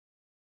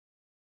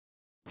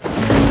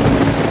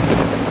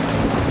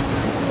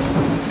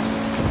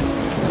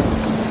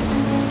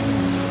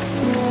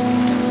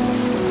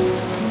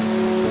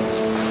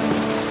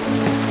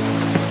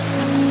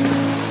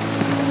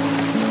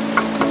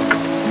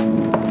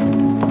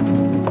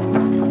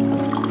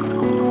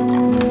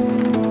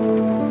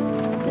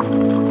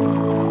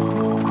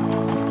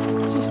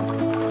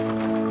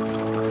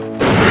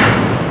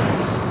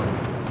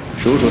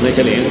那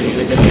些灵，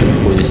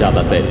估计下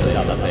半辈子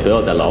都要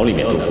在牢里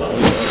面度过。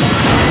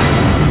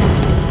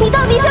你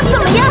到底想怎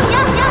么样？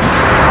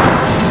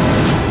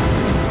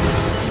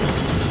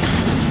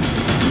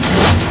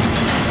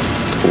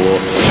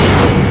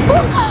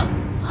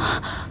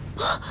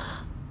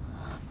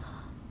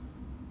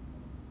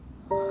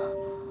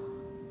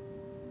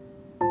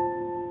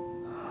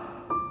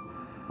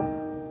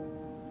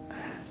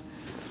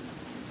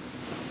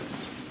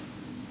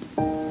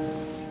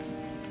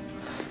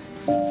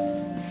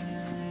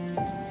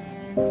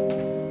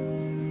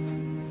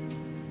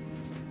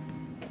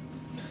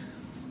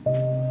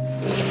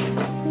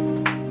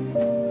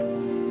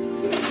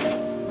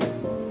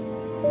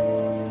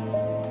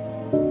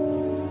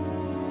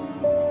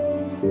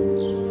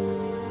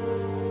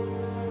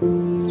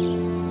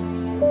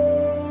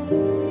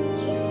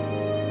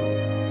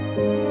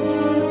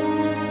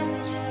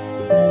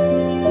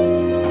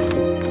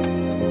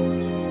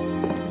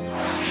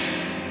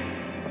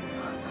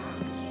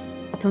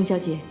童小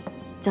姐，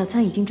早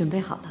餐已经准备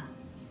好了。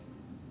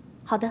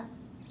好的，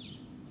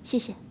谢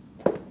谢。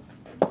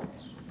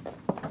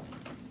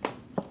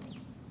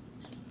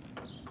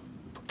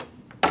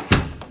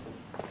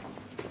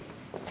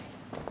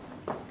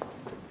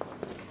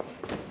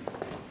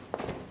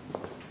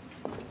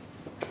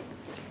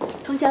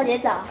童小姐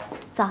早。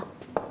早。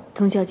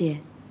童小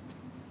姐，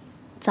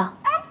早。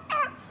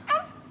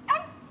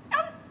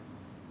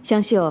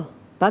香秀，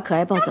把可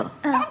爱抱走。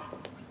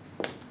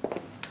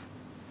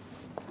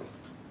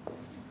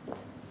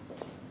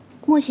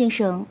莫先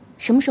生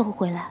什么时候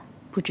回来？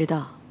不知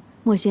道，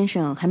莫先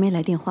生还没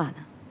来电话呢。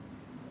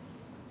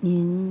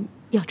您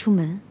要出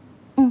门？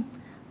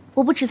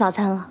我不吃早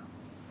餐了。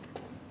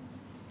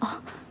哦，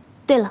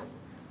对了，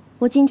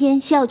我今天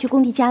下午去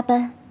工地加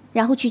班，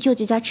然后去舅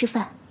舅家吃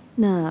饭。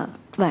那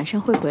晚上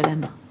会回来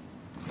吗？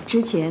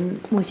之前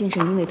莫先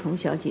生因为童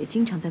小姐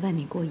经常在外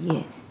面过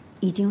夜，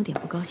已经有点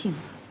不高兴了。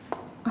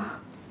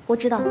啊，我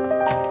知道了。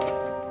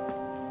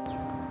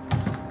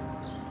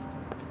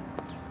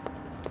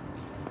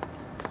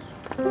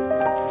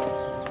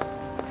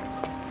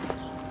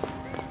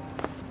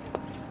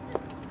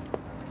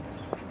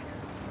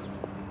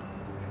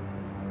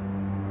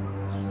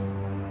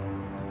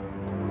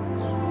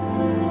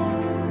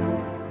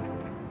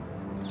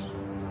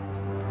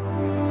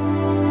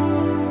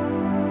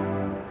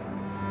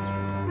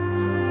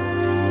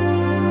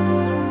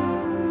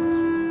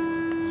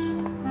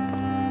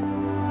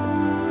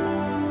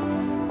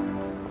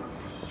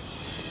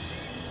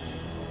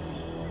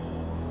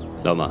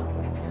老马，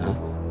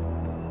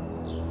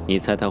你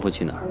猜他会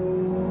去哪儿？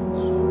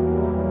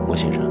莫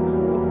先生，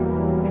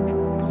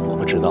我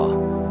不知道啊。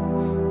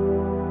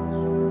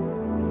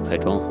还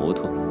装糊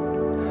涂？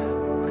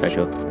开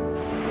车。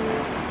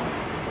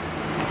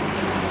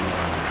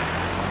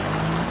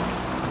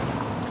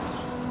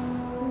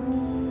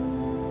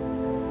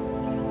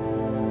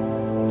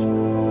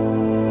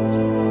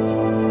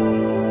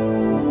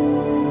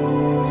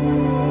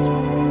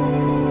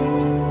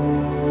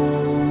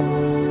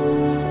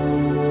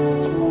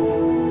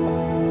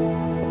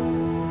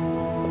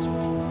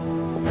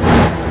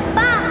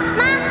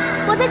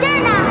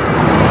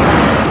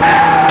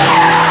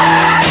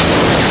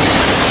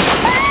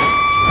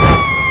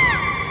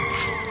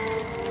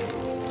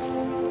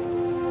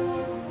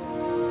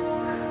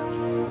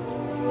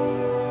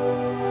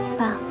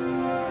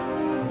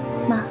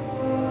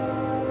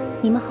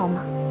你们好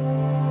吗？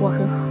我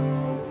很好。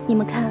你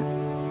们看，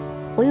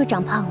我又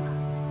长胖了。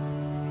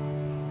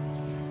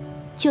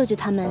舅舅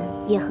他们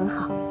也很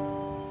好，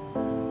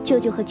舅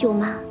舅和舅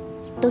妈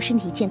都身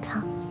体健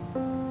康。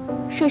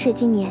帅帅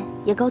今年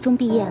也高中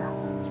毕业了。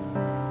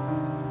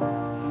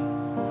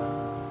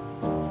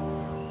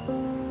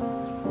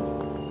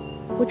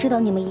我知道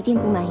你们一定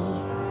不满意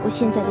我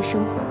现在的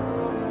生活，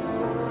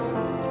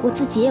我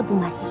自己也不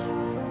满意。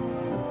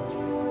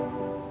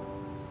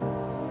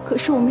可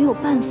是我没有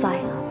办法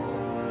呀。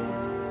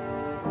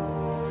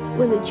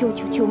为了舅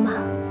舅、舅妈，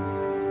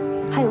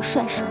还有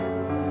帅帅，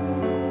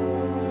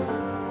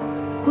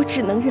我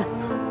只能忍了。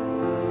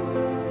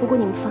不过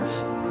你们放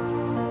心，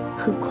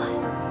很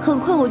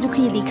快我就可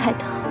以离开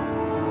他，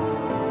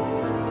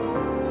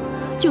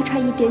就差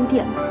一点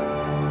点了。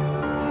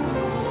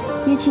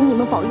也请你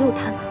们保佑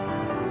他们，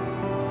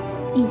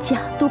一家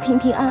都平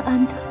平安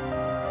安的，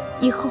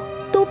以后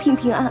都平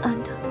平安安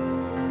的。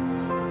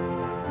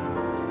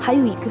还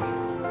有一个人，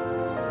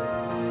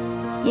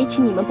也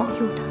请你们保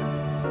佑他。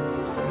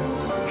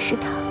是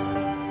他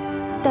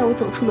带我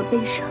走出了悲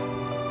伤，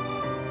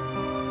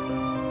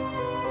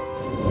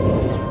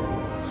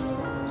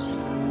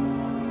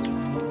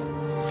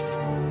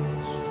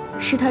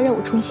是他让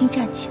我重新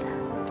站起来，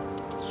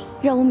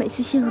让我每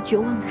次陷入绝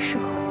望的时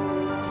候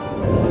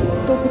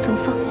都不曾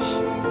放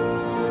弃。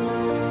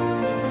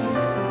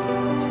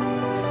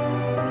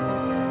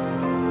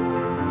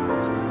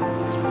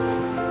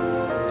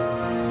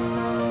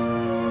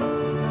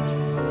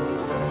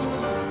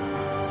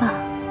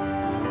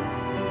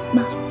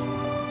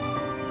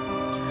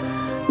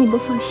你们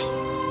放心，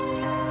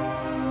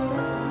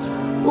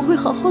我会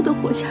好好的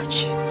活下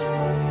去。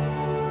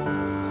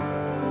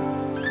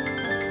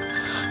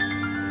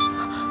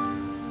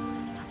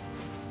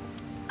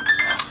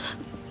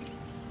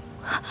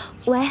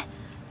喂，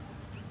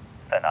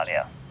在哪里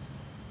啊？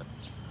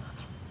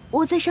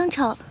我在商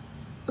场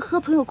和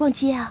朋友逛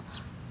街啊。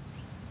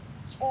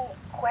你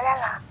回来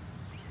了？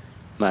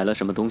买了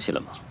什么东西了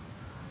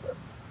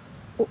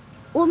吗？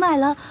我买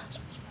了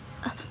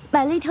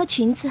一条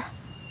裙子。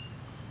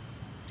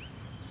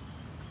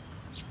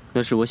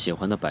那是我喜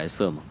欢的白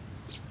色吗？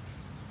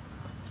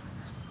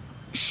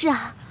是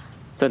啊。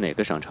在哪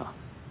个商场？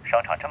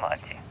商场这么安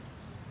静。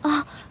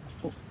啊，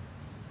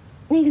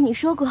那个你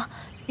说过，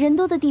人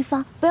多的地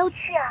方不要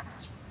去啊，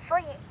所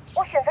以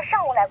我选择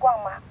上午来逛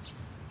嘛。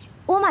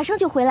我马上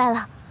就回来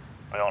了。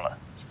不用了，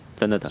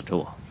在那等着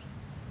我。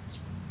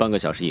半个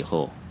小时以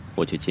后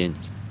我去接你。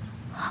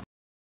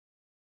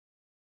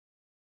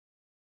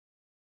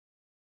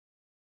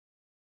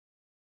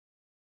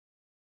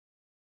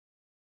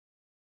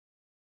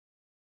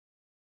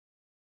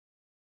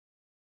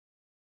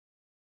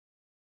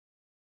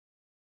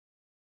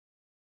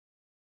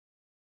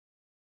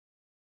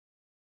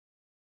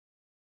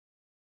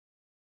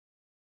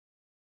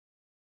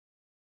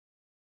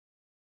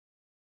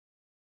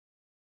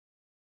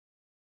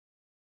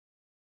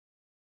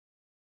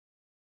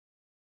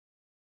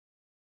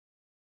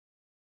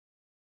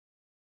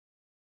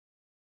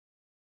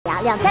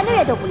2、3个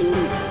月都不理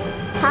你。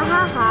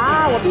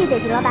好，我闭嘴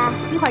行了吧？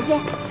一会儿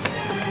见。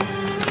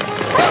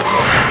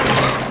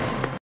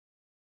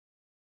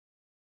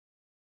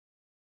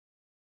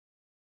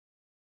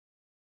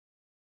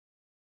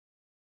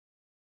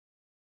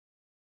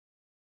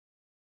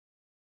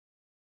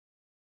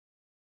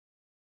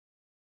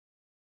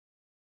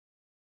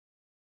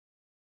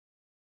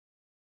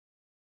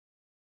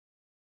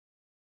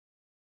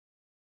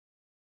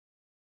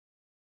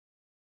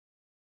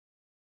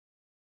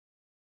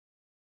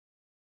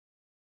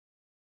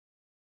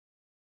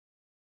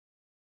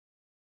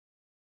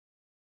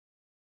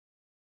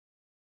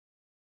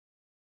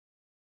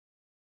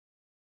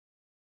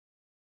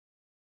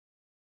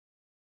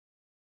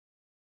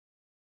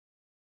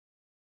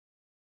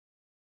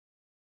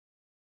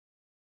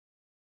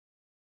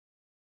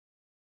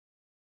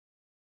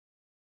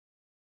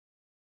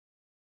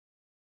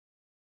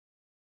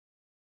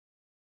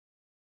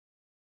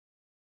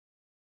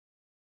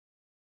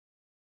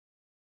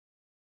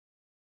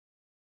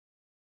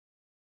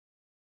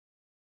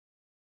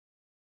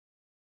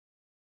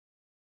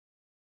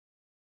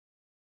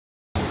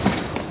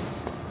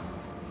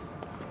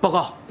报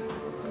告，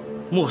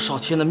莫少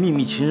谦的秘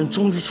密情人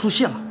终于出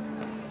现了。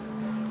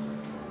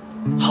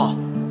好，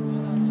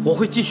我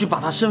会继续把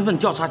他身份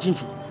调查清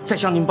楚，再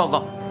向您报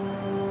告。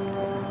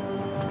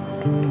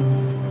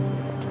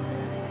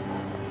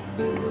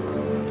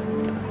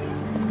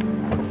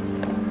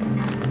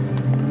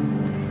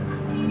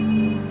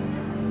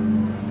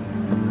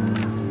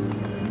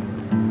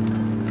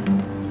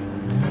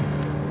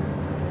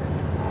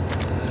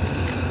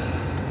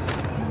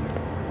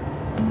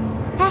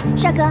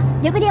帅哥，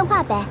留个电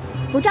话呗，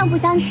不撞不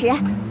相识。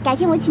改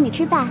天我请你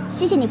吃饭，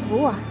谢谢你扶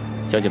我。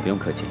小姐不用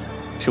客气，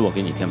是我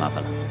给你添麻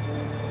烦了。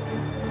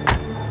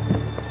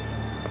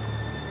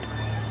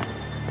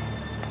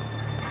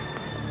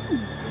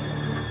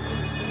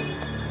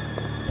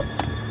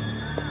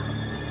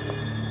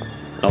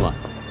老马，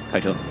开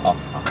车。好。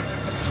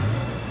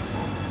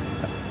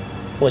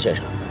莫先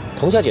生，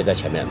童小姐在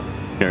前面呢，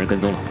让人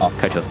跟踪了。好，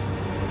开车。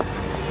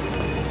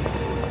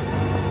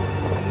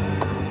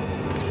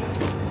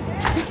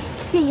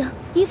月影，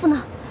衣服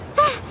呢？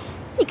哎，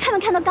你看没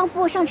看到刚扶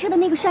我上车的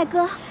那个帅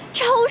哥？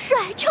超帅，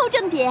超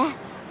正点。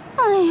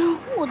哎呦，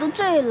我都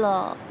醉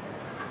了。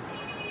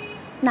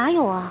哪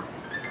有啊？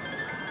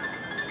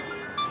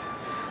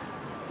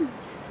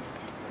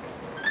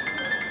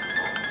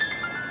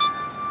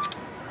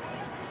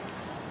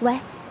喂。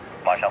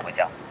马上回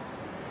家。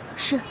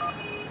是。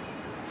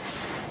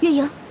月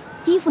影，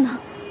衣服呢？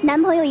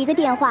男朋友一个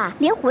电话，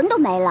连魂都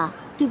没了。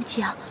对不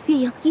起啊，月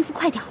影，衣服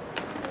快点。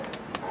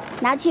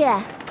拿去。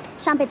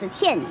上辈子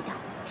欠你的，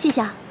谢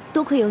谢啊，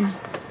多亏有你。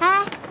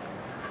哎，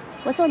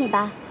我送你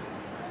吧。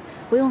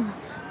不用了，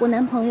我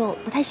男朋友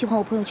不太喜欢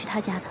我朋友去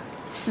他家的。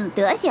死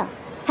德行，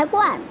还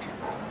惯着。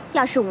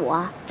要是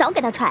我，早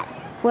给他踹了。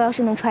我要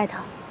是能踹他，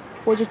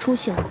我就出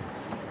息了。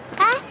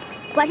哎，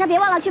晚上别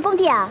忘了去工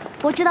地啊。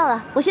我知道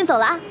了，我先走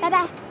了啊，拜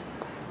拜。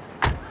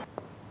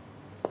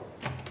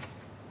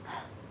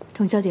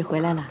童小姐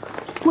回来了。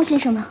莫先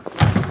生呢？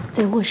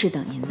在卧室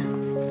等您呢。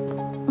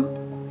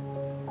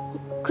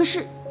可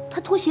是。他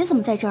拖鞋怎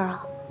么在这儿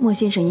啊？莫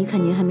先生一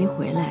看您还没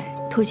回来，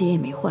拖鞋也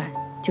没换，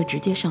就直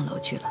接上楼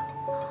去了。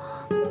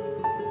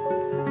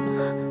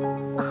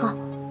好，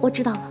我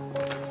知道了。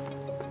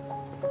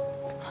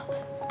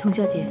童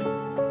小姐，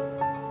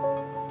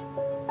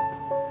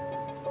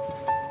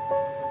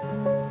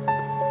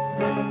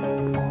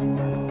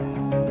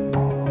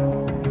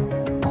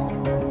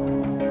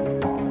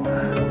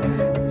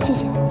谢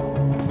谢。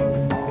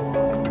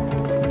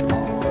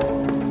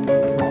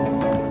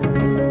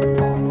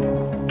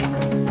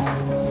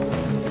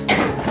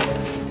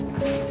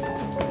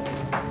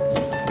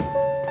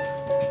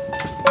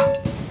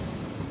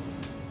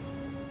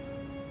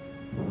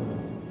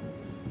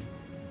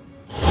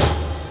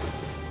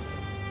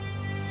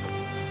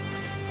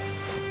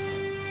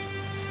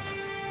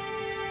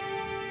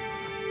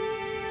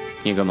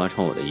你干嘛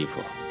穿我的衣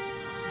服？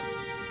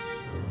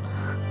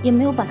也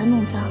没有把它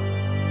弄脏，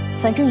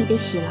反正也得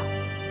洗了。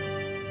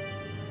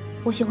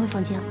我先回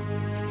房间了。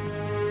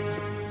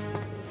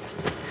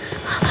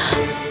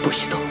不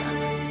许走！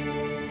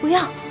不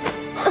要！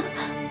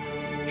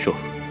说，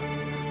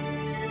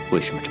为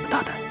什么这么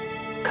大胆，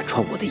敢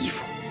穿我的衣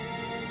服？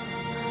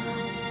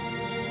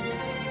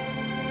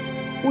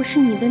我是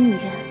你的女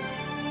人，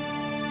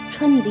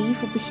穿你的衣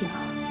服不行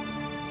啊。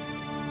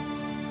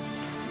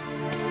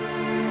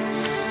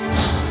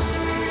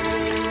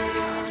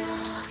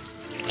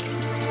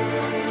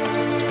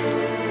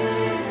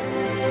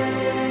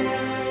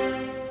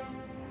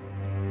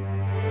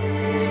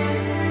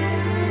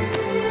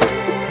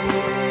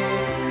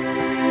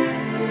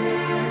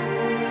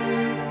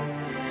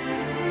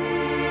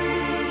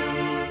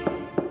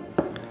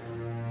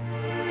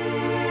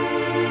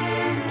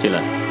 进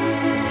来。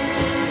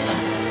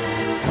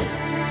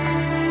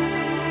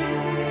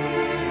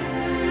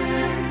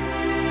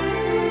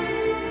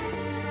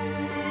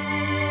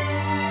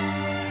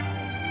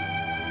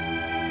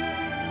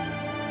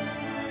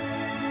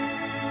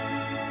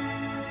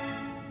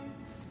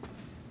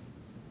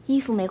衣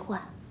服没换，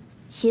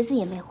鞋子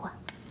也没换，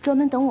专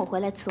门等我回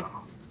来伺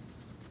候。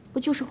不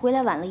就是回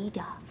来晚了一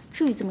点，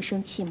至于这么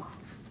生气吗？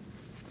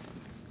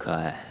可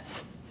爱，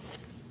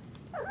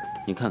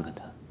你看看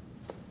他。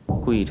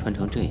 故意穿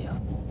成这样，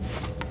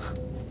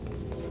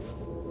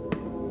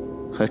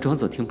还装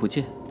作听不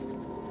见。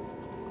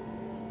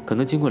可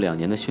能经过2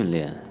年的训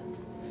练，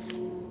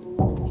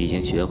已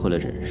经学会了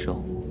忍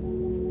受，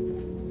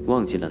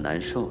忘记了难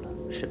受了，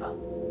是吧？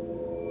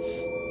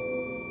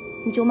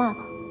你就骂吧。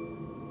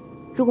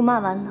如果骂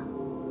完了，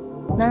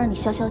能让你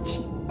消消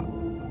气，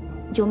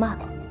你就骂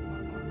吧。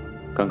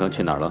刚刚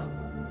去哪儿了？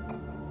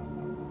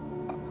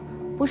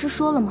不是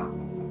说了吗？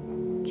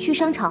去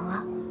商场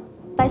啊，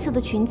白色的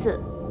裙子。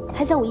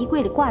 还在我衣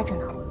柜里挂着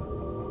呢。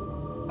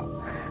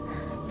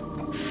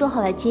说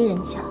好来接人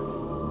家，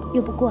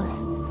又不过来。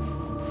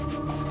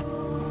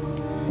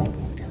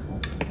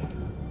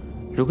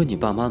如果你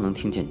爸妈能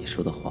听见你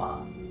说的话，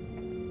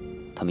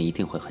他们一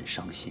定会很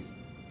伤心，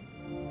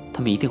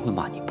他们一定会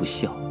骂你不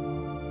孝。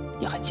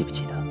你还记不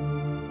记得？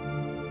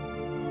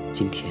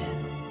今天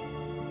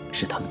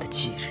是他们的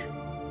忌日，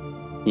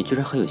你居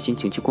然还有心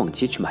情去逛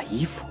街去买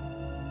衣服？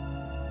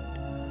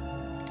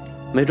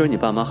没准你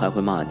爸妈还会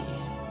骂你。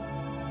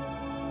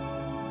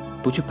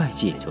 不去拜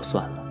祭也就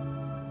算了，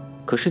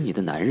可是你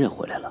的男人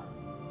回来了，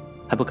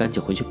还不赶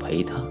紧回去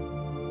陪他？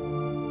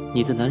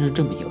你的男人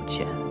这么有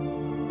钱，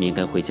你应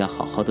该回家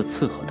好好的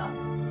伺候他，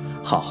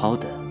好好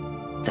的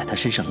在他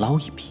身上捞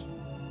一笔。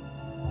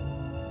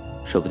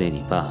说不定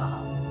你爸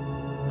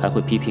还会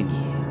批评你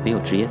没有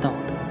职业道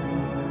德。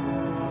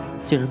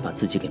既然把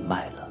自己给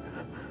卖了，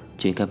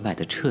就应该卖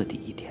得彻底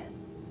一点，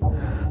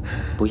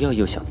不要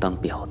又想当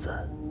婊子，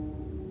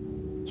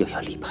又要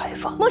立牌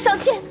坊。莫少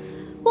谦，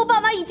我爸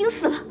妈已经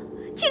死了。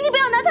 请你不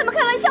要拿他们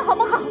开玩笑，好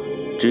不好？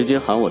直接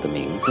喊我的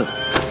名字。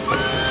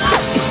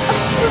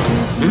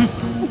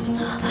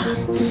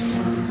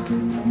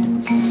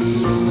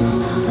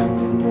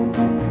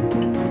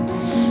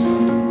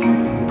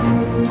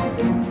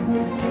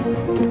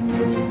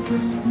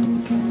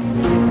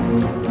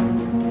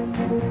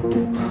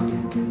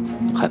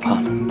害怕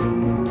了？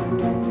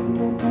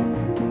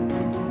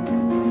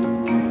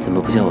怎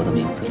么不叫我的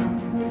名字了？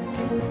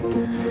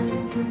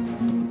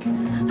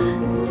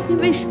你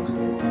为什么？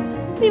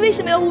 你为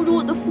什么要侮辱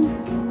我的父母？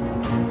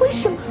为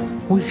什么？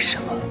为什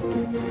么？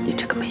你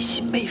这个没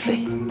心没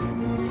肺、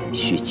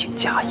虚情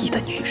假意的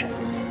女人！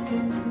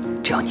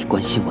只要你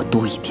关心我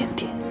多一点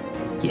点，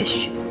也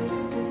许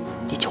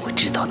你就会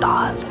知道答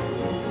案了。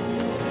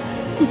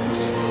你告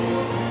诉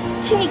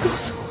我，请你告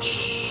诉我。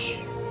嘘。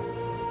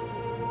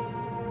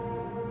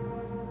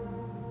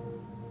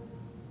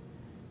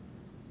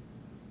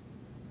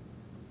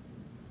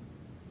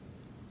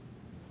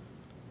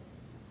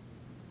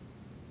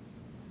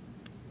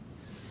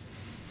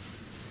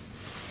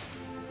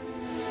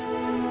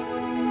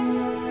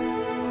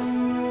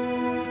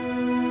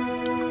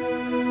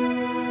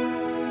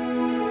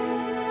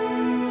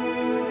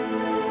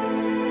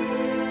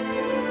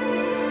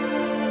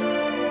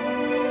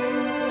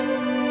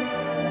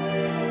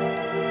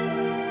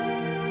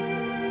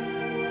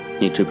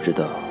你知不知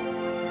道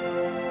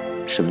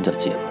什么叫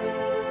接吻？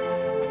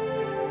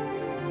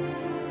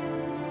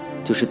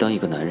就是当一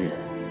个男人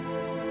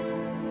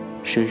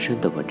深深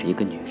地吻着一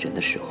个女人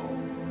的时候，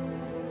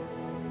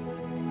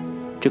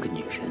这个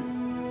女人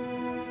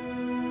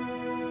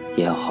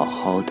也要好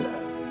好的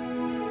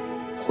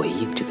回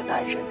应这个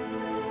男人。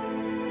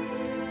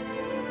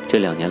这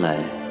2年来，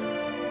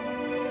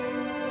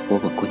我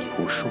吻过你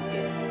无数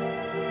遍，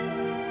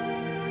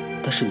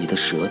但是你的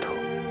舌头、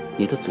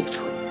你的嘴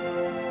唇，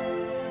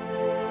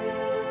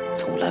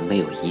 从来没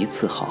有一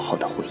次好好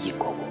的回应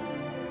过我，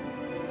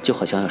就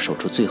好像要守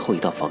住最后一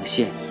道防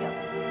线一样。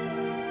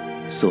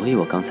所以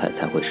我刚才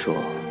才会说，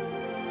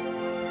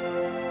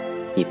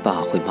你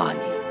爸会骂你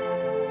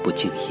不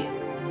敬业，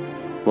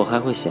我还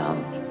会想，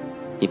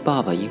你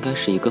爸爸应该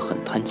是一个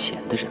很贪钱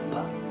的人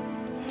吧。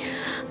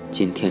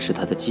今天是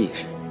他的忌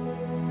日，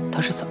他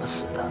是怎么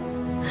死的？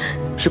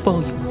是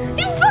报应吗？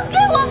你放开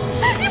我！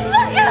你放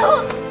开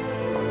我！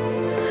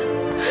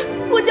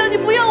我叫你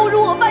不要侮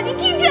辱我爸，你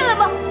听见了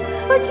吗？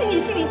而且你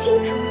心里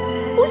清楚，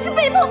我是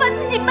被迫把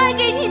自己卖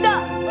给你的，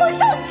莫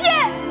少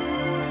谦。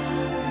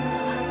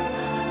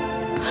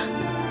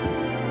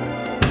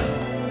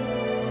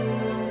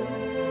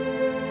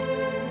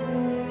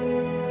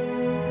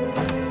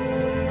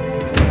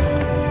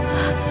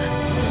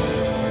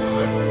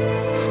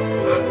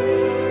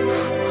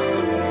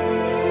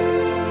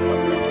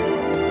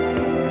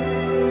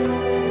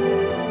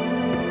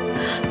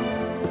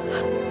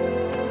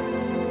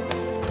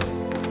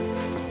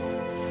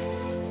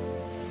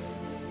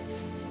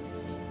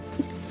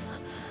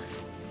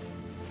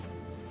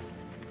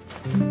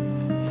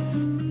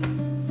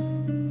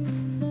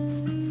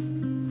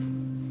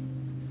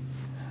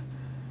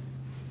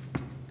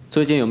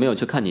最近有没有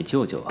去看你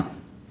舅舅啊？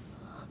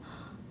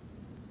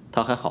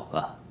他还好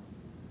吧？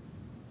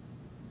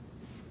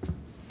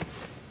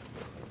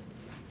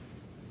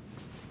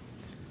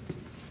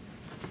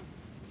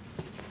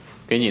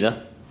给你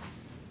的。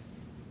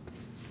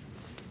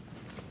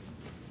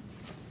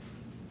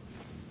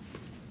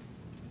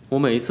我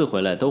每一次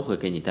回来都会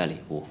给你带礼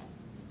物，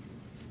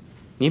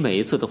你每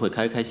一次都会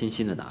开开心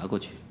心的拿过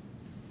去。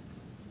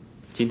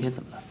今天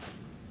怎么了？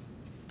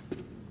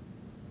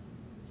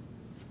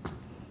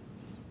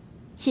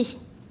谢谢。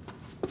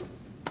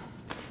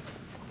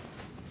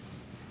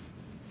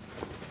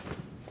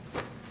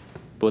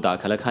不打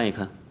开来看一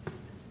看？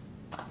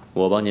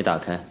我帮你打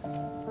开。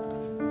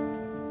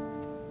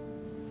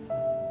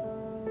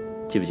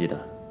记不记得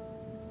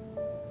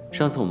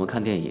上次我们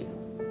看电影，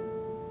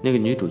那个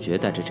女主角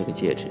戴着这个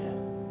戒指，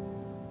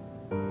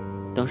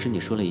当时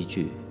你说了一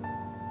句：“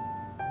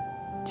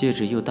戒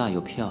指又大又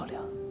漂亮。”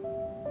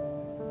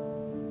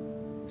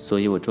所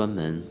以我专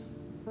门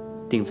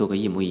定做个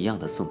一模一样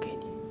的送给你。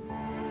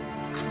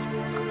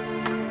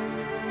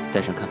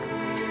戴上看看。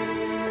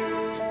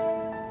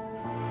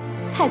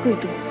太贵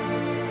重，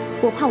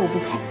我怕我不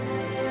配。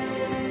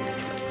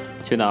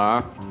去哪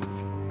儿？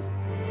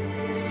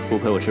不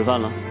陪我吃饭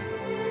了？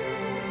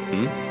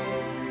嗯？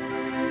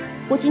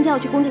我今天要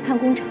去工地看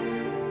工程，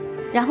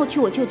然后去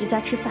我舅舅家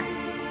吃饭。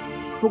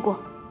不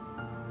过，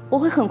我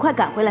会很快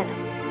赶回来的。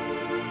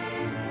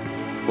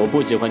我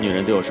不喜欢女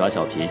人对我耍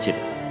小脾气的。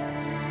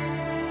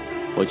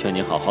我劝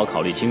你好好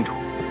考虑清楚。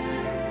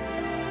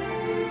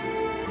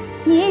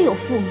你也有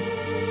父母。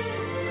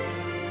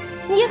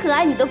你也很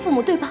爱你的父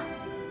母，对吧？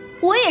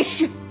我也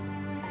是。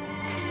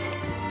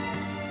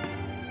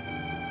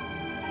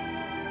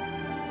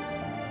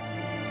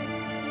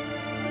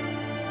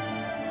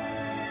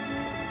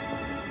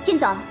靳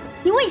总，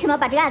你为什么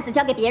把这个案子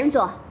交给别人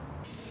做？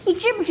你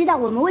知不知道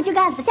我们为这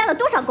个案子下了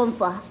多少功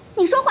夫？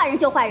你说换人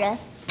就换人，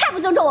太不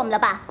尊重我们了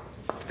吧？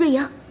瑞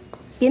英，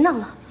别闹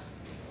了。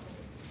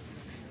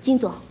金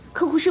总，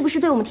客户是不是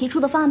对我们提出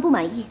的方案不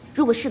满意？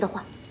如果是的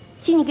话，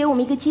请你给我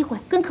们一个机会，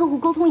跟客户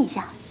沟通一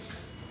下。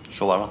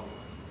说完了？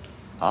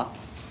啊？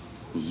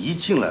你一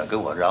进来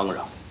跟我嚷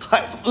嚷，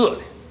态度恶劣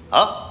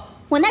啊！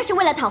我那是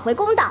为了讨回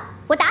公道，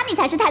我打你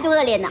才是态度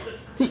恶劣呢。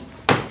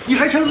你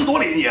还强词夺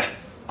理你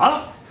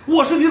啊！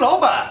我是你老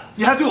板，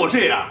你还对我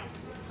这样？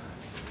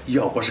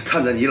要不是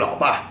看在你老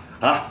爸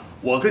啊，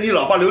我跟你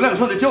老爸刘亮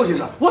川的交情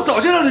上，我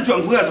早就让你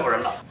卷铺盖走人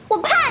了。我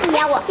怕你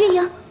呀，我。月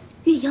英，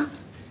月英，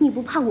你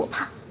不怕我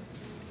怕，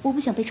我不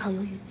想被炒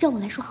鱿鱼，让我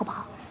来说好不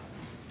好？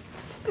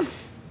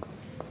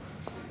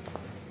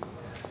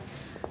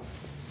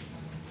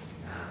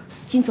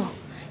金总，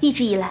一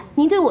直以来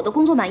您对我的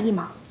工作满意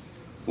吗？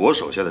我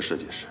手下的设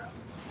计师，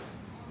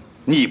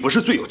你不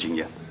是最有经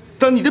验的，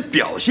但你的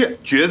表现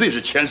绝对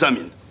是前3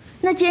名的。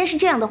那既然是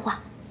这样的话，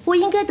我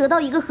应该得到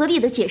一个合理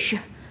的解释，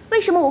为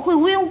什么我会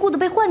无缘无故的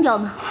被换掉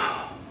呢？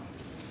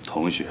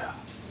同学，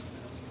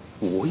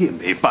我也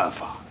没办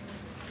法，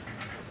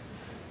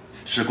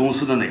是公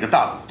司的哪个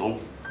大股东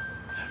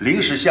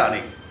临时下令，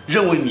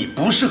认为你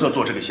不适合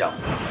做这个项目，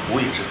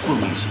我也是奉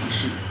命行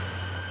事。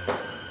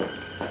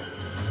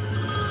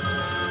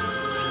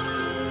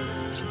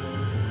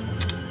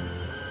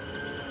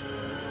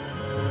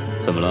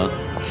怎么了？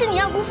是你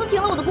让公司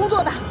停了我的工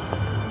作的。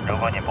如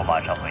果你不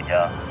马上回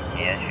家，你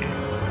也许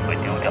会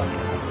丢掉你的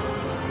工作。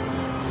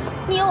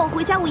你要我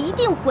回家，我一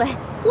定回，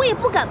我也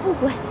不敢不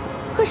回。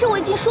可是我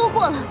已经说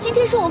过了，今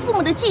天是我父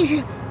母的忌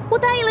日，我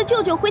答应了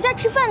舅舅回家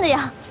吃饭的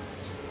呀。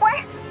喂，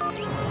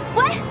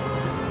喂，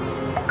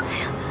哎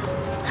呀，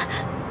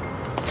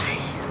哎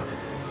呀，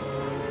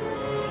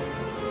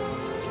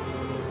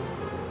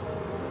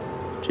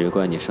只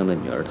怪你生的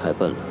女儿太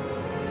笨了，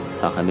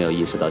她还没有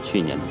意识到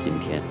去年的今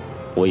天，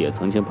我也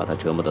曾经把她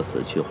折磨得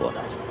死去活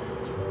来，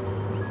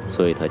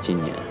所以她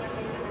今年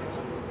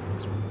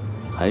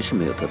还是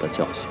没有得到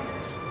教训，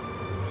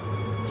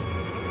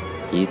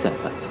一再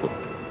犯错。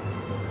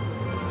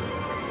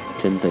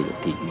真的有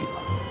地狱吗？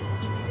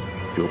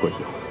如果有，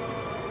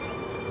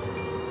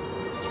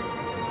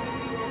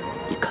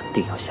你肯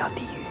定要下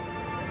地狱。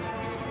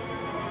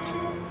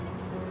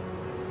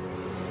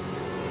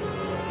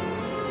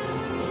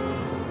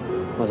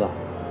莫总，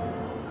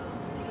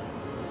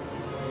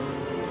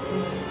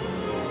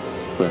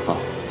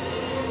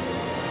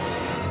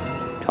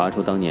查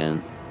出当年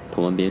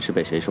童文斌是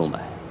被谁收买、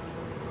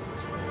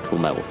出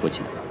卖我父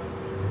亲的吗？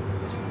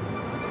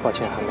抱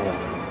歉，还没有，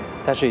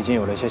但是已经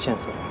有了一些线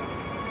索。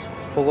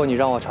不过你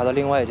让我查的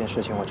另外一件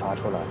事情，我查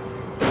出来了。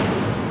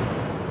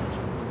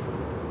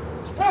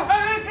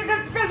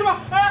干什么？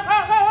不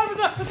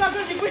是，大哥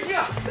你贵姓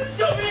啊？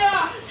救命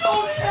啊！救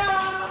命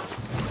啊！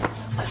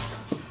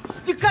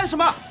你干什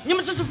么？你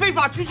们这是非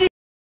法拘禁！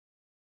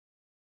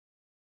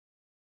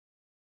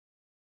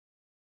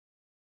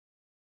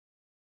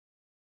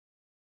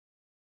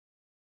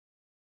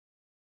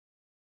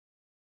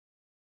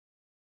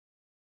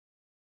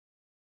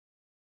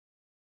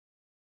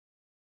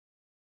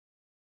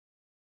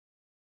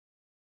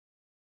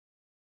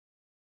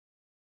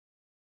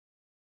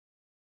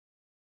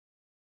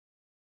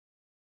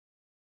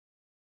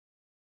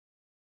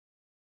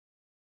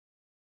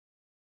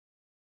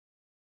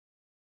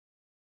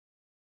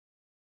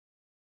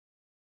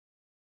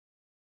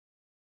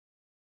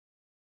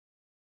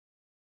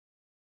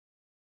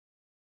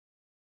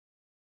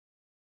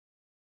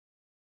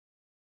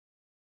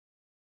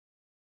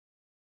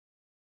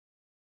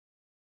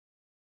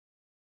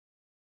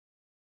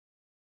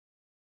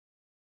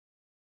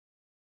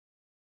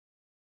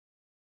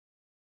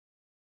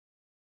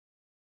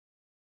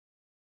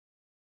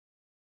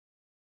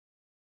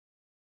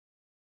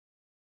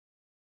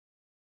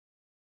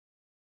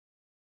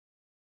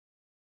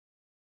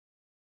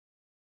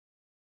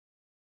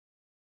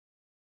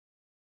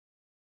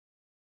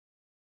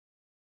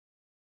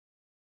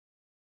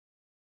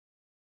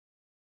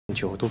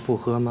 酒都不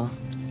喝吗？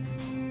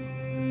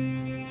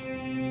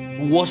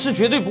我是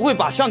绝对不会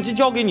把相机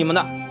交给你们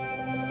的。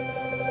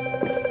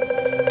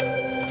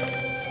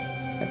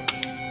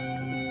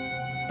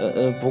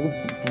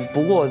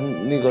不过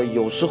那个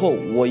有时候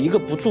我一个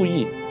不注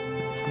意，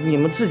你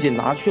们自己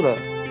拿去了，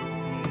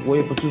我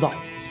也不知道。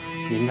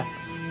明白。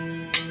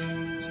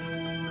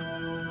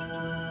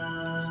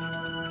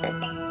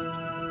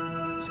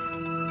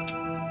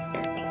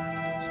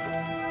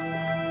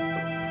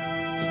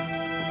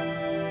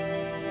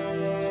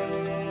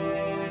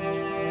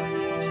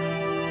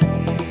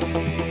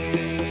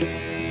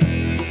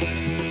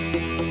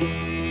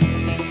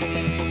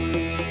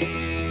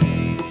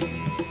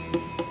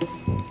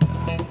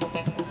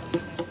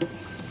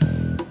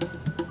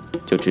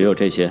 就只有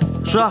这些？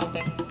是啊，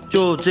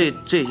就这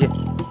些。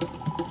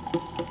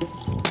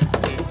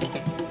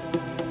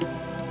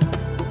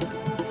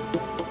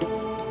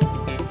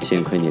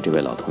幸亏你这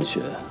位老同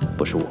学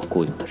不是我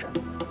雇佣的人。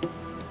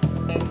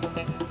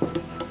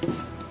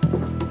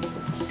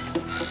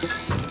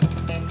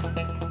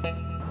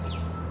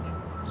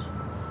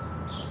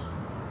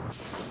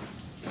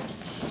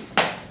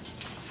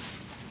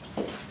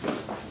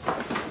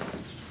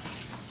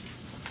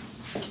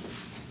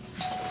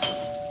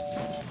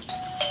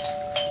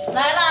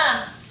来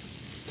啦！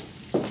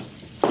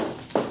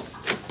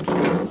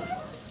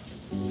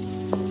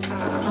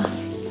啊，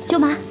舅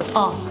妈。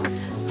哦，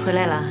回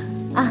来了。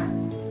啊。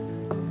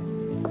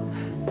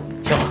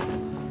哟，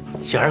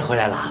雪儿回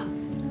来了。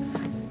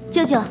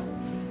舅舅。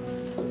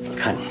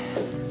看你，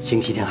星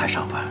期天还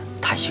上班，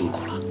太辛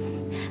苦了。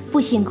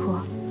不辛苦。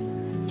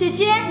姐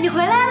姐，你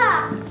回来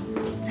了。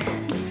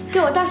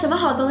给我带什么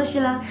好东西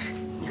了？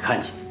你看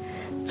你，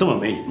这么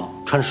没礼貌，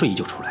穿睡衣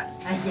就出来了。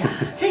 哎呀，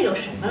这有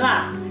什么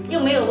啦？又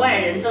没有外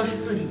人，都是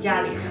自己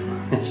家里人嘛。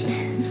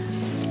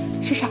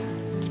试试。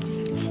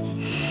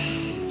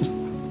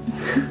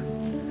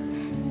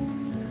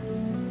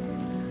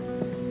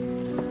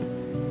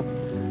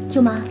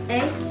舅妈，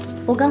哎，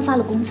我刚发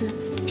了工资，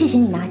这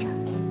钱你拿着。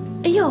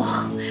哎呦，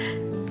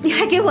你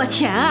还给我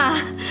钱啊？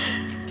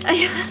哎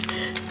呀，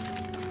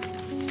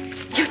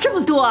有这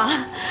么多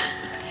啊！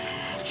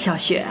小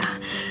雪啊，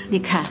你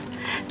看，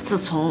自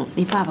从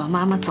你爸爸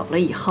妈妈走了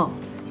以后。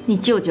 你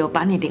舅舅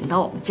把你领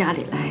到我们家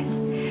里来，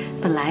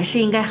本来是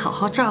应该好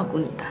好照顾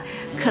你的，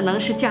可能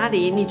是家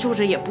里你住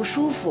着也不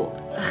舒服，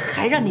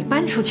还让你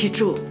搬出去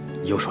住。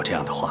又说这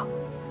样的话，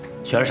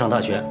雪儿上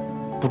大学，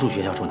不住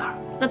学校住哪儿？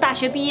那大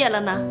学毕业了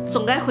呢，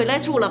总该回来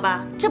住了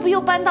吧？这不又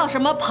搬到什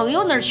么朋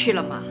友那儿去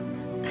了吗？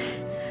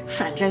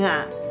反正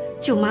啊，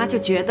舅妈就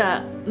觉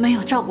得没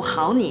有照顾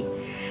好你，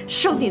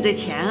收你这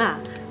钱啊，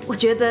我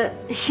觉得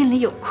心里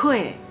有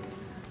愧。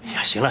哎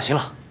呀，行了行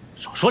了，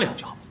少说两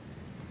句好。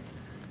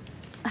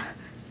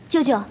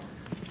 舅舅，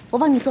我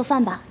帮你做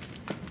饭吧。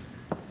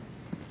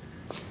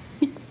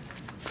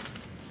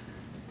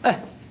哎，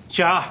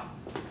雪儿，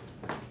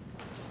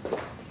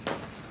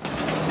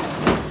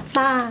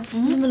妈，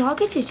你们老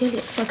给姐姐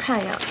脸色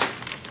看呀？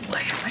我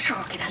什么时候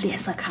给她脸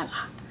色看了？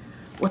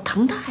我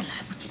疼她还来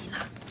不及呢。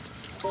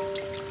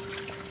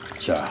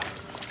雪儿，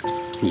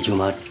你舅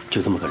妈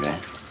就这么个人，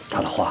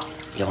她的话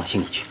别往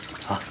心里去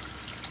啊。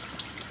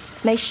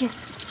没事。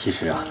其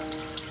实啊，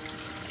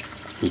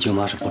你舅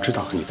妈是不知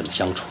道和你怎么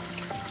相处。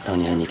 当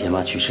年你爹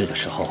妈去世的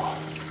时候，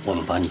我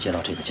们把你接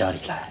到这个家里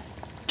来，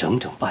整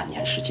整半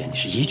年时间，你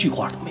是一句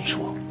话都没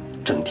说，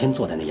整天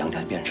坐在那阳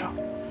台边上。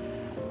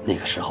那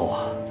个时候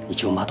啊，你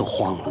舅妈都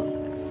慌了。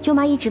舅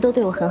妈一直都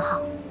对我很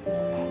好，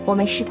我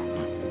没事的。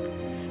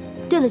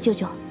对了，舅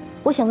舅，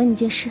我想问你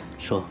件事。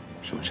说。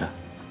什么事？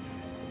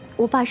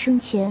我爸生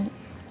前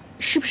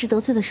是不是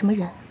得罪了什么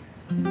人？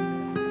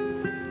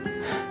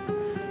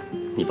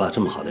你爸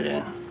这么好的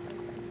人，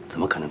怎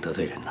么可能得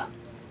罪人呢？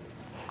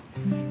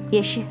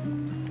也是，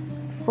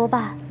我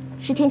爸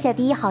是天下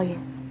第一好人，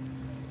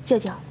舅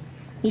舅，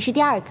你是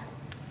第二个。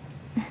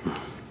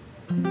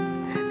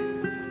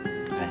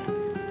哎，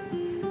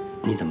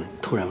你怎么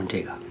突然问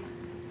这个？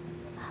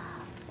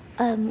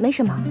没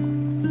什么，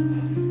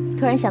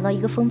突然想到一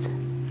个疯子，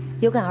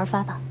有感而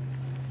发吧。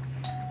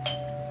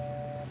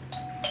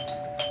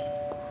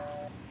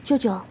舅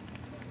舅，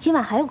今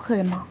晚还有客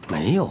人吗？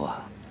没有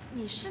啊。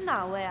你是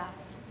哪位啊？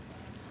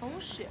同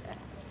学，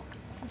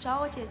你找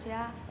我姐姐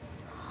啊？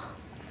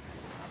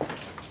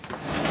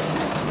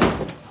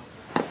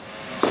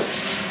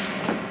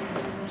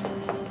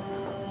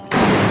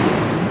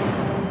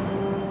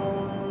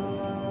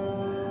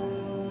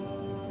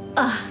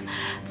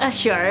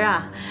雪儿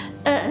啊，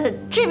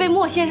这位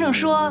莫先生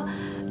说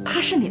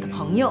他是你的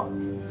朋友。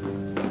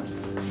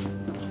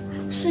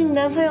是你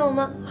男朋友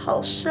吗？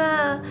好帅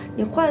啊！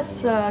你坏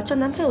死了，叫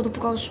男朋友都不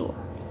告诉我。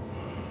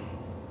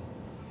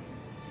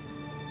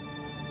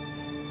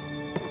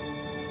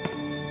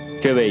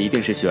这位一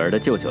定是雪儿的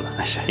舅舅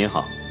了。是。您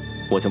好，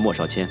我叫莫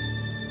少谦，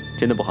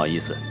真的不好意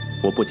思，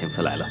我不请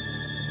辞来了。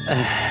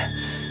哎，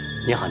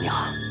你好，你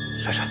好，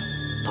帅帅，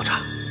倒茶。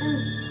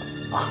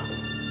啊，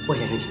莫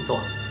先生请坐。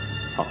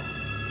好。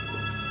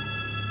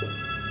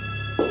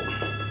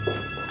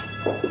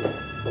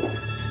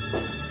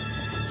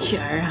雪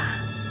儿啊，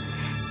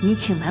你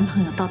请男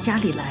朋友到家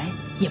里来，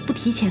也不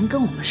提前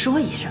跟我们说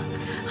一声，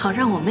好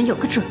让我们有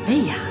个准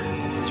备呀。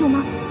舅妈，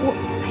我……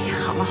哎呀，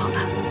好了好了，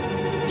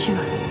去吧。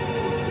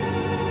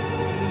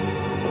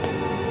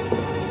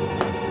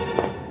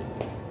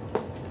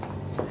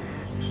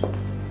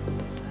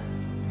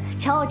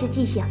瞧我这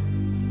记性，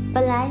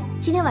本来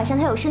今天晚上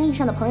他有生意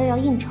上的朋友要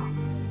应酬，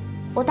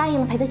我答应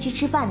了陪他去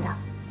吃饭的，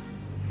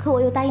可我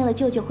又答应了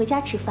舅舅回家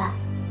吃饭。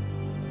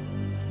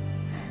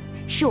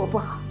是我不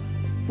好，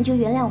你就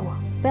原谅我，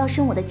不要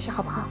生我的气，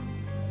好不好？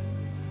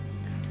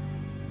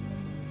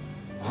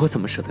我怎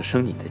么舍得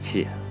生你的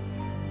气啊？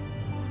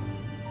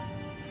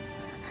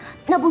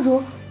那不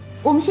如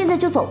我们现在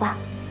就走吧，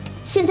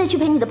现在去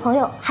陪你的朋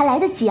友还来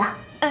得及啊！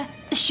哎，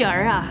雪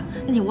儿啊，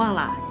你忘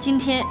了今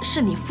天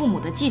是你父母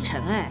的忌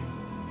辰哎。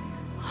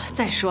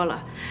再说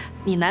了，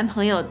你男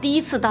朋友第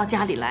一次到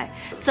家里来，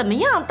怎么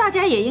样，大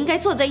家也应该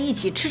坐在一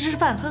起吃吃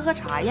饭、喝喝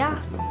茶呀。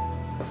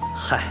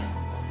嗨，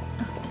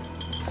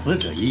死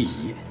者已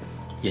矣，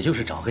也就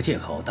是找个借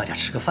口，大家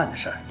吃个饭的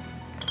事儿。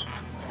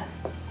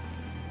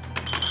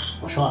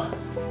我说，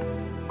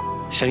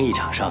生意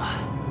场上啊，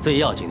最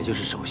要紧的就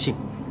是守信，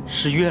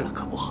失约了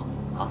可不好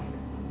啊。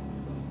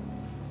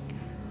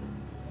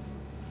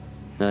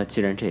那既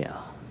然这样，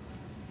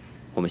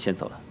我们先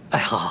走了。哎，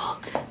好好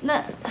好。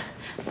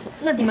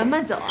那你们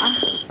慢走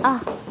啊。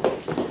啊。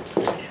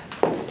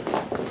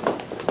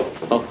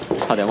哦，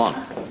差点忘了，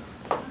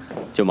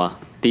舅妈，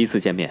第一次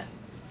见面，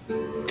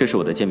这是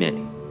我的见面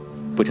礼，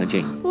不成敬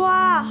意。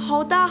哇，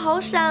好大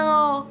好闪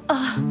哦！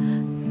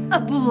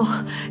不，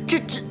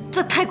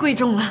这太贵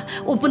重了，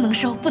我不能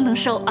收，不能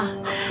收啊！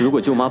如果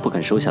舅妈不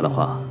肯收下的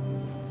话，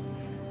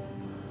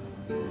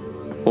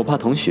我怕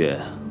同学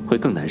会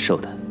更难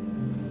受的，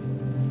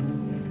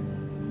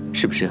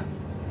是不是？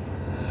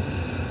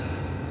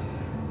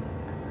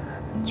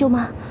舅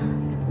妈，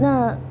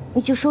那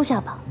你就收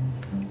下吧。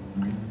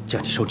叫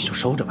你收你就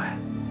收着呗，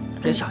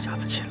别小家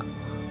子气了。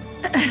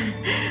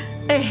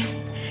哎，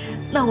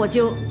那我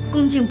就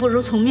恭敬不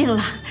如从命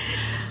了。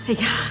哎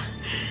呀，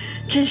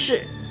真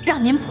是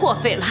让您破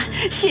费了，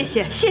谢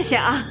谢谢谢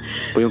啊！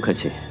不用客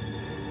气。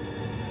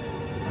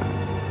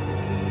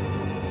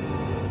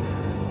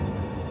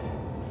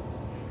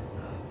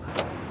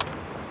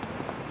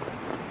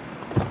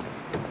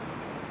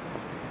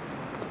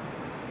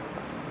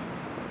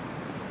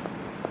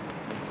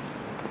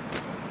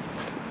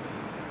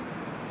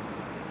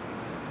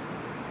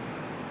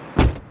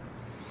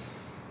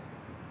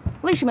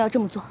为什么要这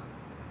么做？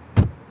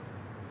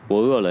我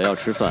饿了要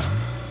吃饭，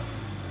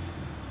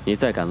你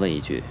再敢问一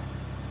句，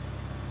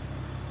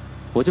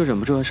我就忍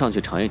不住要上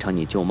去尝一尝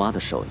你舅妈的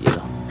手艺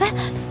了。哎，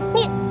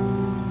你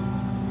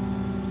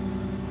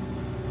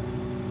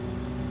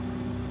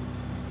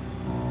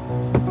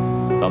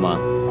帮忙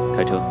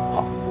开车。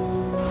好。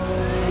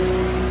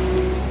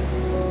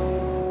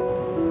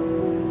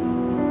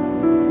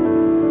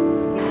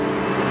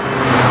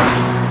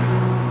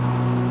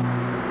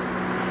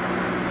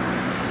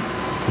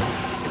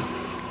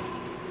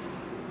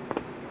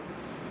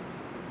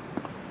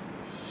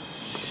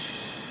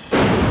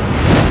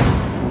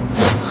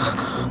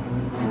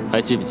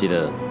还记不记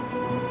得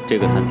这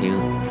个餐厅？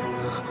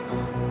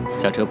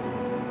下车。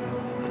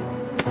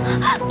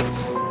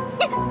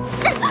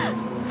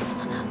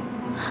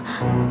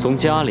从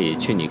家里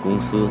去你公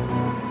司，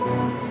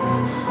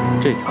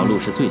这条路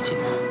是最近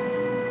的，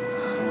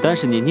但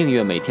是你宁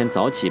愿每天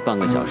早起半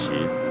个小时，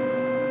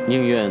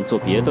宁愿坐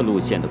别的路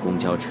线的公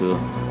交车，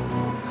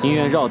宁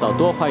愿绕道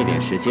多花一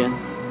点时间，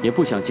也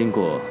不想经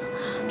过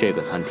这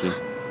个餐厅。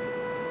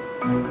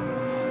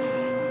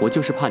我就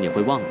是怕你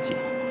会忘记，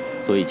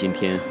所以今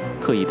天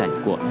特意带你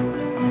过来，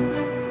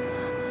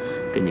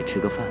跟你吃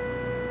个饭，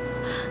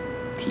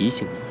提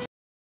醒你一下。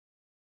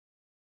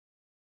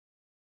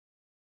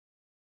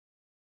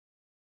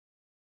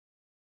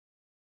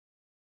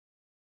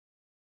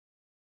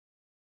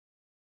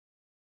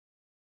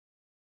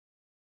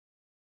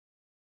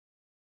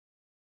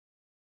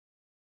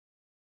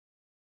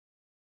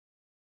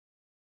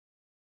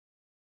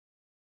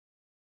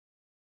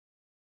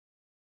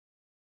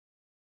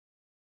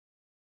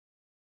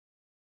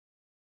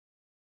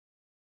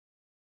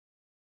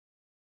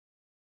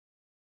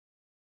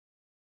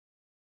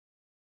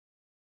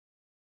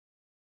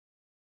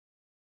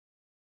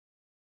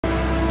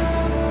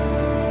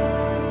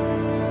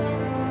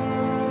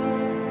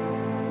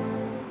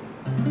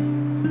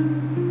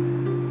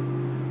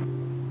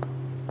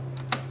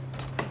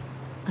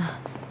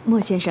 莫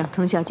先生、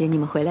童小姐，你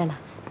们回来了，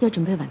要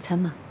准备晚餐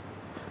吗？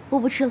我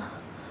不吃了。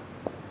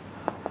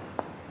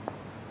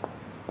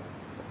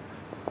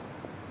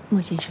莫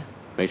先生，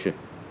没事，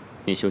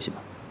你休息吧。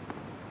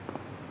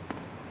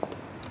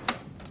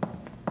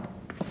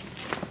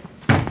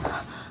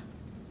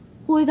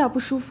我有点不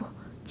舒服，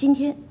今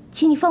天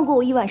请你放过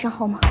我一晚上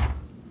好吗？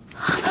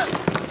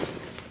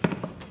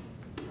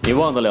你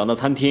忘得了那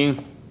餐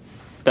厅，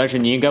但是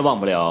你应该忘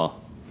不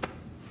了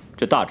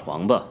这大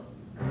床吧？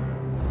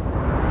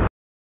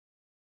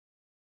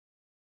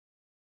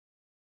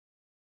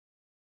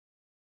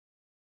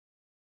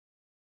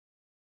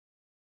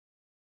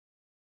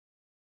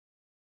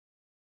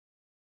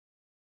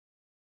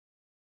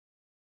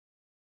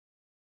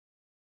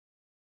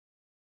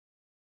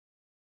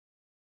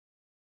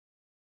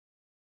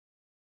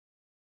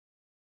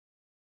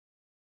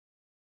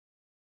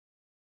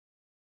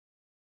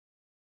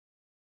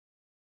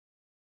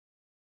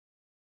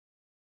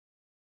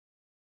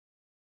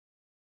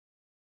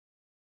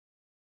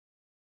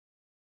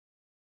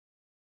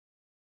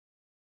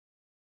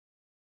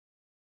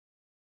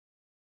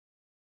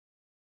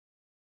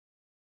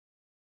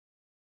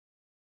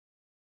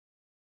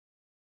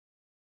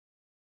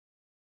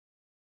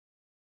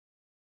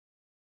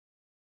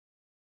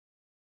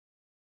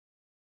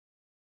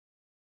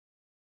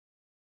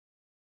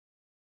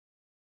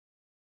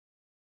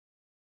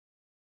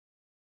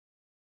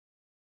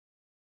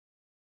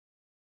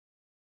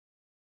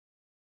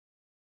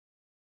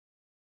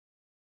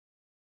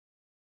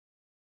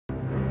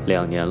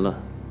 2年了，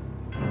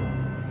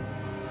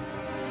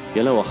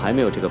原来我还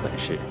没有这个本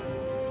事，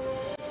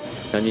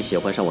让你喜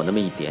欢上我那么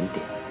一点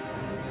点，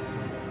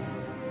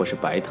我是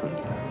白疼你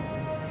了。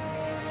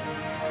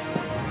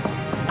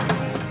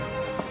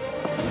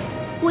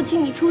我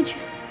请你出去，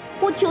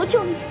我求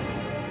求你。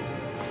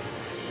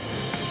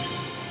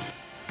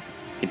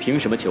你凭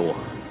什么求我？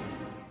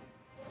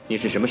你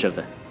是什么身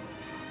份？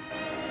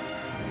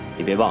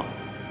你别忘了，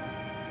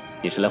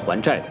你是来还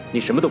债的，你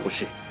什么都不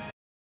是。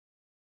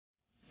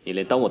 你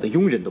连当我的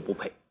佣人都不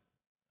配！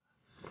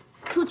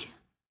出去，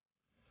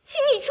请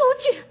你出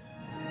去！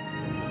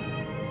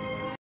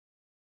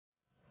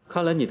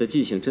看来你的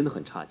记性真的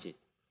很差劲，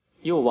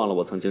又忘了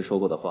我曾经说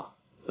过的话。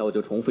那我就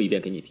重复一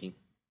遍给你听。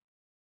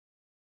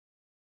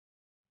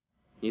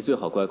你最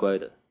好乖乖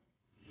的，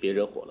别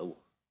惹火了我。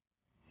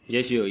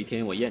也许有一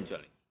天我厌倦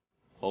了你，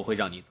我会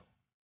让你走。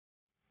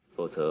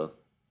否则，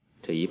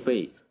这一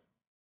辈子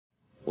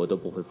我都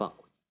不会放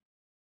过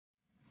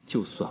你。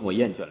就算我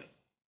厌倦了你。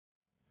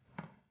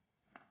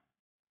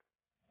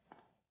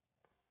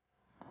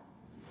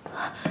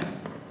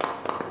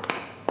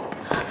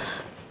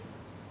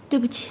 对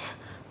不起，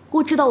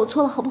我知道我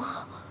错了，好不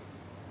好？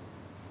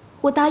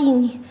我答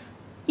应你，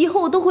以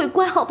后我都会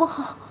乖，好不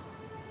好？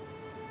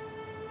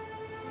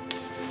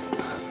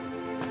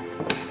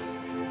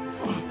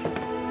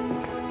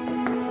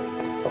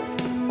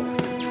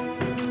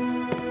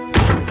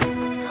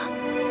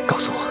告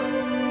诉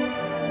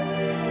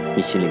我，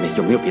你心里面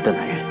有没有别的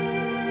男人？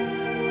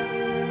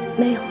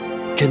没有。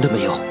真的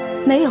没有？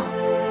没有。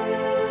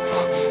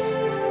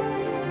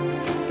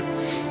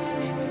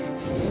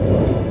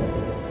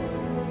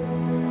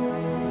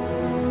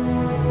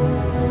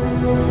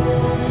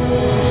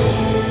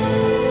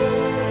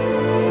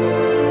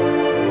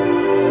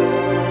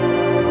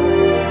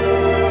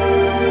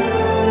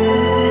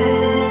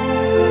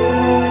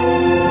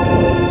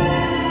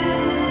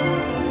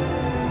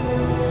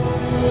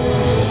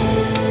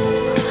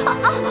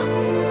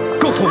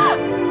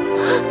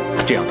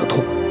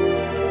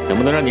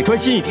 你专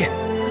心一点，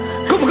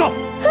够不够？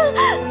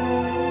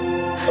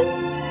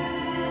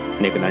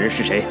那个男人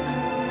是谁？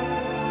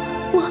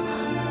我。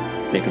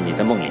那个你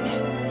在梦里面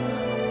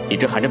一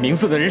直喊着名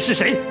字的人是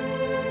谁？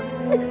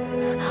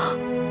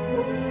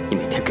你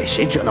每天给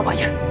谁折那玩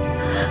意儿？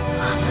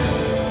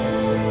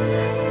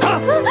啊！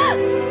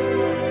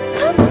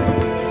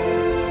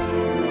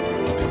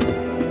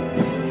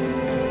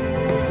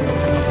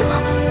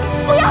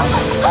不要！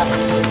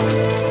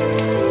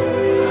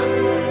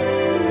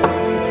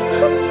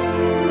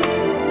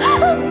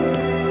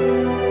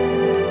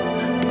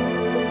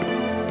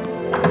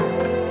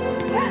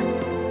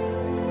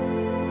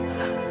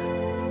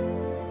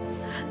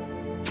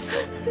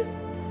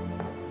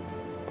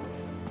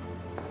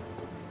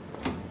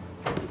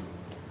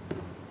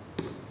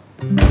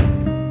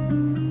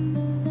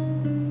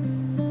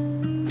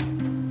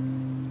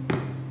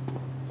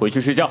回去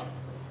睡觉。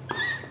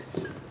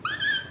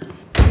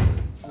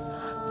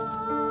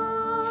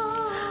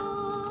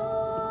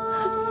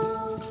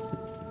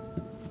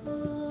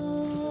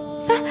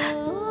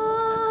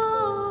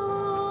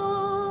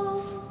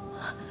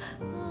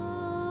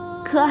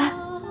可爱，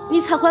你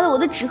踩坏了我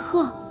的纸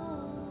鹤。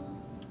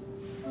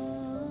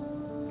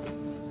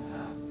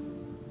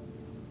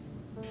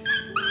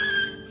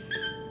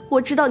我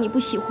知道你不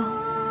喜欢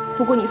我，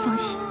不过你放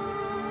心，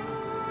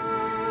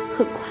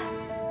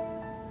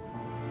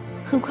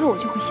很快我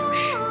就会消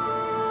失。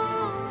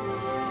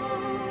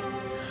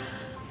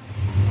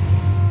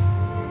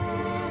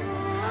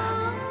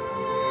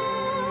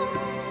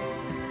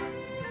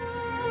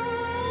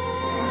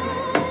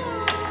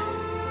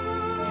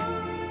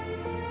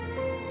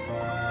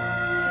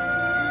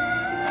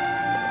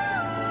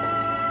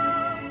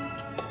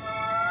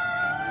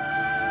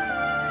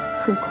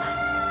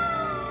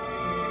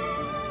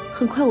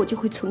很快我就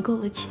会存够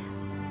了钱，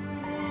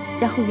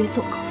然后远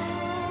走高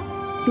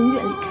飞，永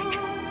远离开这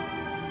里。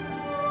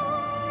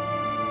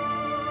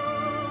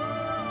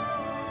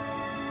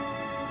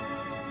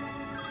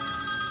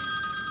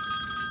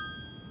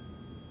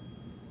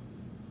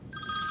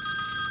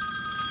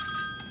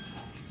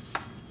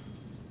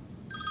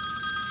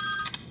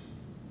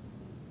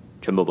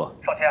陈伯伯，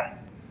少谦，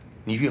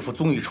你岳父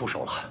终于出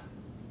手了。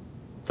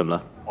怎么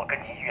了？我跟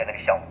你医院那个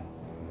项目，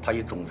他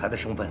以总裁的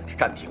身份是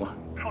暂停了。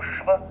说是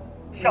什么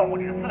项目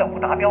只是资料不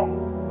达标，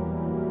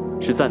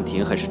是暂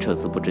停还是撤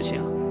资不执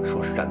行？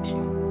说是暂停。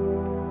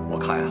我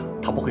看呀，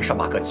他不会上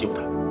马哥救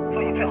的，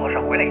所以最好是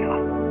回来一趟。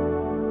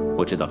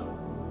我知道了。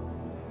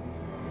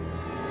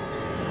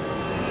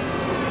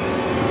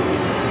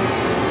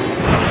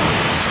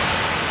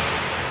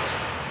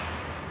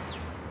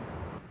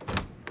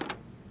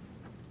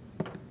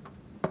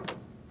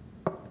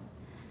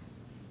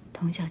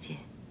童小姐，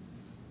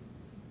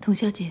童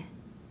小姐，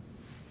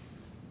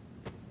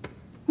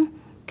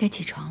该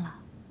起床了。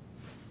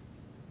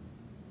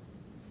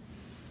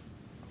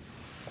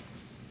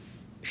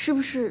是不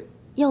是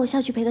要我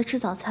下去陪他吃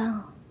早餐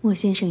啊？莫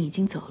先生已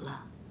经走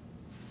了。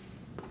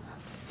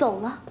走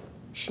了？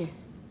是。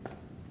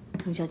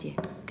童小姐，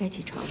该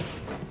起床了，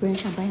不然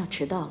上班要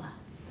迟到了。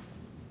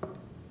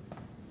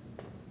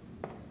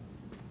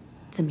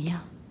怎么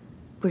样？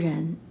不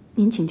然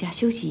您请假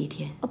休息一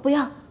天。不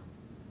要，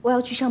我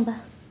要去上班。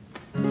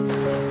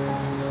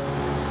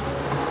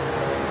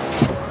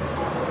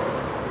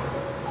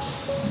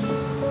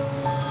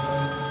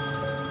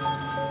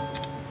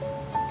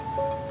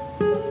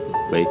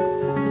喂，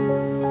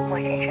莫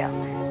先生，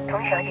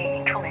童小姐已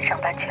经出门上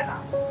班去了。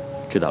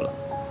知道了。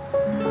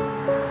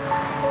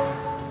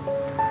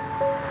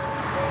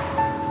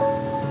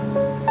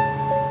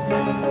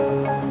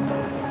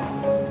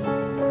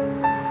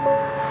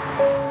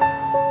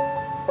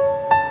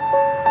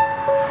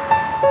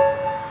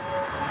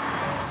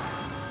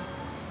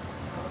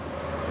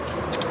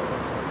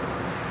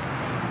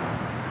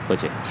何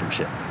姐，什么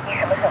事？你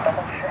什么时候到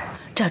公司？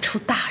这出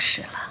大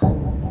事了。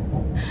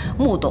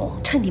穆董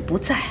趁你不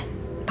在，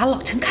把老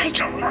陈开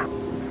除了。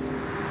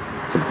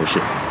怎么回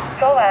事？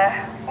昨晚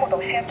穆董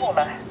宣布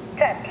了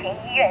暂停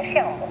医院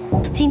项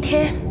目。今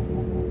天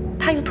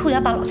他又突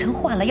然把老陈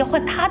换了，要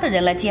换他的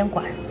人来监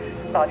管。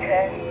老陈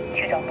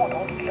去找穆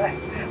董理论，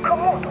可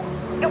穆董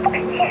又不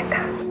敢见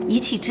他。一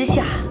气之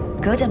下，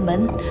隔着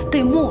门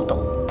对穆董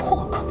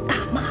破口大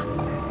骂。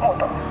穆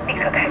董立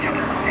刻开除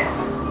了老陈。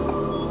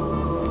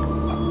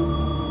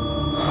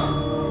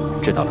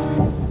知道了。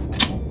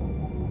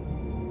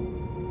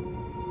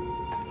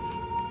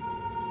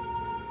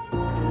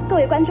各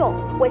位观众，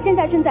我现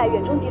在正在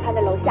远中集团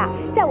的楼下，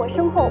在我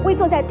身后微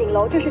坐在顶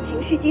楼，正是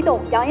情绪激动、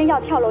扬言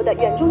要跳楼的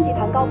远中集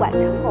团高管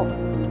陈后。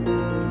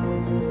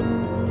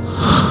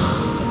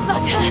老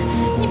陈，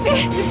你别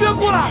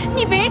过来！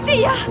你别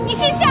这样，你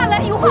先下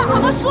来，有话好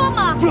好说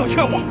嘛！不要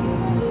劝我，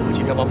我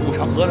今天把穆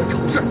长河的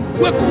丑事，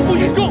我要公布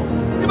于众。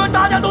你们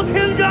大家都听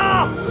着，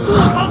穆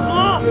长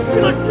河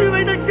是个虚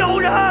伪的小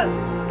人，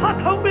他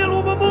坑灭了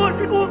我们莫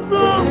氏公司，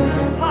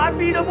他还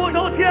逼着莫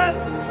少谦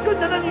跟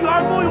他的女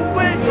儿莫永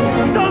飞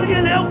商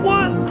业联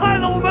婚，害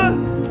了我们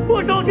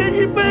莫少谦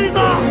一辈子。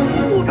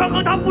穆长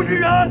河他不是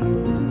人，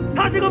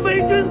他是个伪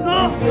君子，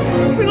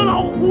是个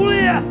老狐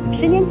狸。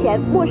10年前，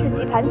莫氏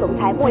集团总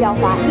裁莫耀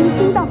华因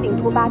心脏病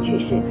突发去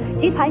世，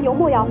集团由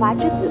莫耀华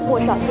之子莫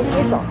少谦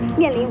接手，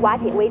面临瓦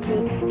解危机。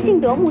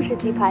幸得穆氏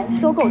集团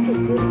收购注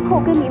资，后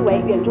更名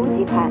为远中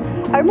集团，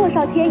而莫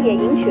少谦也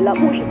迎娶了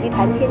穆氏集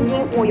团千金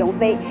莫永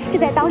飞，这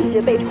在当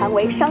时被传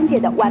为商界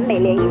的完美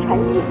联姻传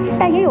奇。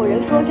但也有人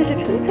说这是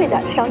纯粹的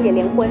商业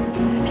联婚。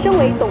身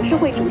为董事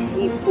会主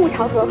席，穆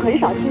长河很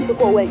少亲自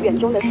过问远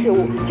中的事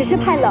务，只是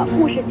派了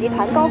穆氏集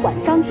团高管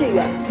张志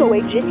远作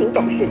为执行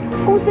董事，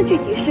公司具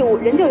体事务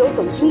仍旧由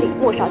总经理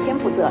莫少谦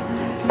负责。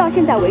到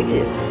现在为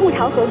止，穆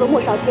长河和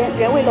莫少谦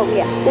仍未露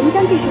面，我们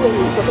将继续为您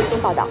做跟踪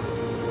报道。